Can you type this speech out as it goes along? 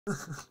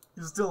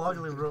You're still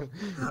ugly, bro.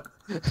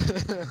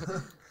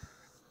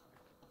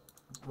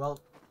 Well,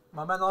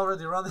 my man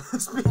already ran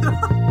his speed up.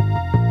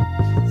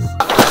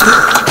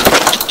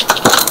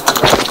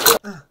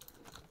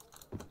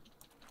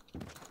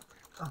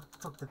 Oh,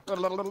 fuck that.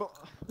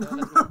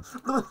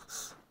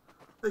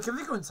 Wait, can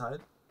we go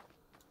inside?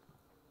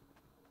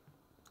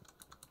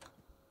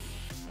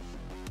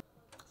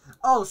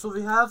 Oh, so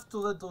we have to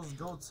let those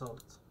goats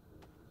out.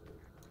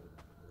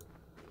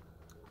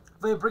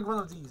 Wait, bring one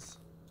of these.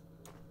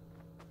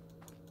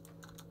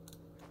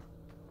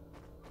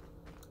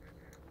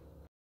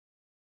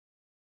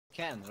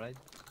 Can, right?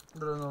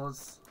 No,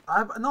 it's...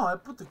 No, I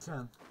put the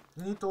can.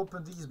 You need to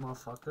open these,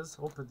 motherfuckers.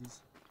 Open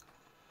these.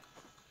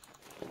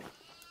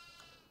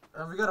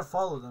 And we gotta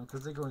follow them,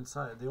 because they go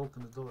inside. They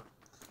open the door.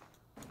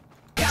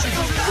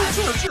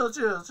 Chill.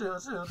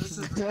 This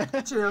is...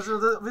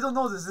 chill. We don't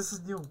know this. This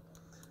is new.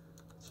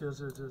 Chill.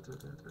 What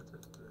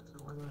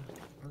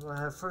do I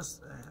have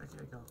first?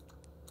 Okay, go.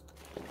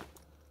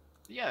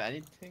 Yeah,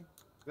 anything?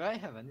 Do I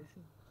have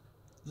anything?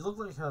 You look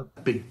like you have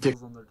big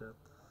dick under that.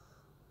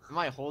 Am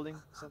I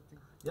holding something?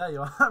 Yeah,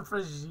 you are.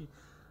 Press G.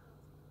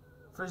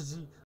 Press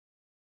G.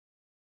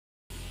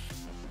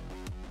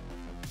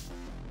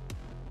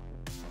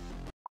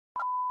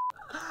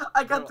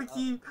 I got the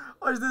key.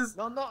 What is this?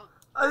 No. No.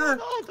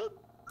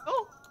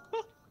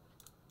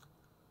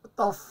 What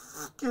the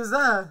fuck is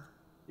that?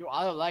 Yo,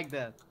 I don't like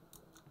that.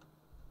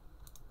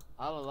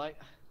 I don't like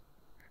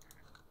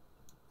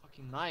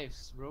fucking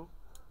knives, bro.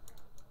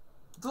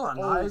 Those are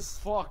Oh nice.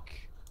 fuck!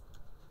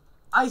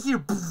 I hear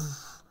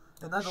poof,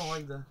 and I don't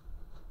like that.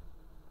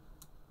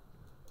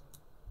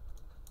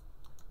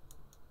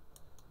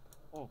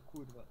 Oh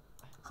kurwa.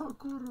 Oh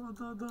kurwa,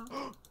 da.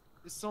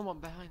 There's someone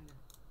behind me.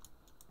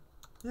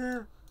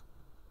 Yeah.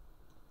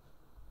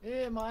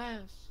 Hey, my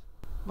ass.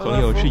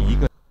 No,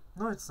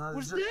 it's not.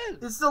 What's It's, that?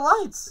 it's the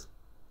lights.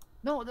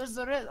 No, there's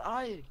the red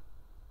eye.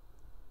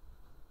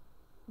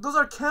 Those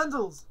are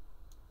candles.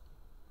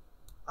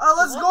 Ah,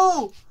 let's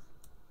go.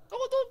 No,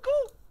 don't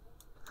go.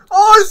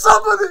 Oh, it's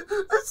somebody.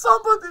 It's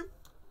somebody.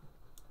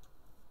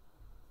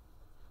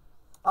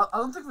 I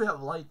don't think we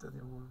have light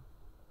anymore.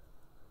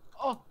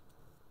 Oh.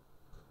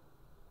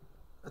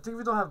 I think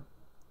we don't have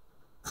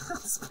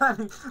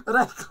spamming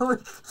right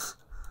click.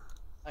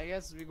 I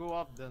guess we go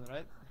up then,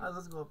 right? Alright,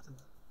 let's go up then.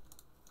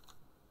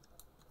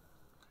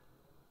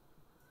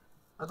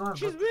 I don't have.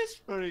 She's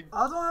whispering.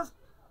 I don't have.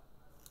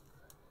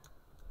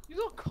 You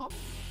don't come.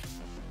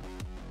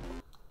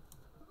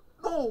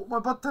 No, my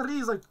battery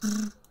is like.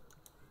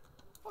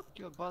 Fuck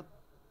your butt.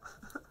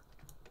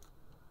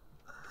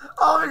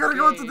 Oh, we gotta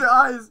go to the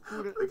eyes.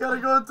 Good. We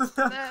gotta go to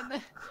the. Nah.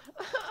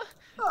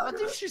 What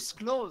if she's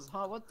close,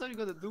 huh? What are you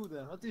gonna do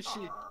then? What if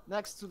she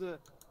next to the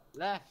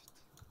left?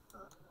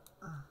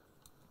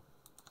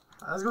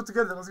 Let's go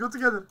together. Let's go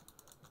together.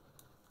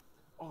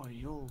 Oh,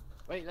 yo.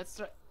 Wait, let's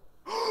try.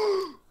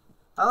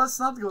 Let's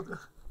not go there.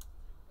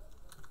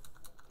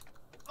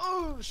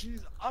 Oh,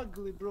 she's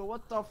ugly, bro.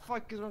 What the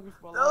fuck is wrong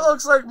with my That life?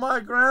 looks like my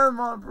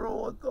grandma, bro.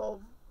 What the?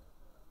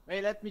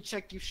 Wait, let me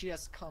check if she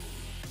has come.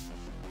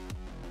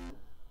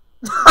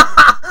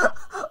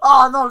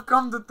 Oh no,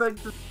 come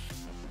detective.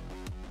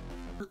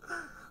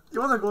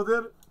 You wanna go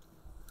there?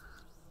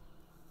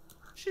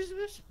 She's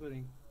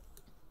whispering.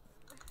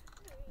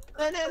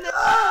 No. David,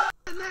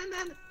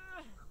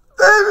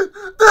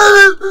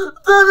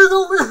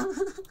 don't leave me.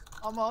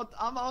 I'm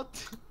out.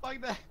 Fuck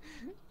that.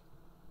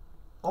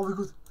 Oh, we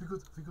good.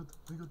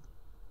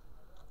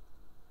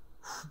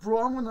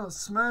 Bro, I'm gonna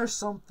smash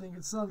something.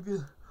 It's not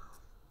good.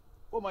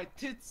 Oh, my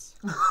tits.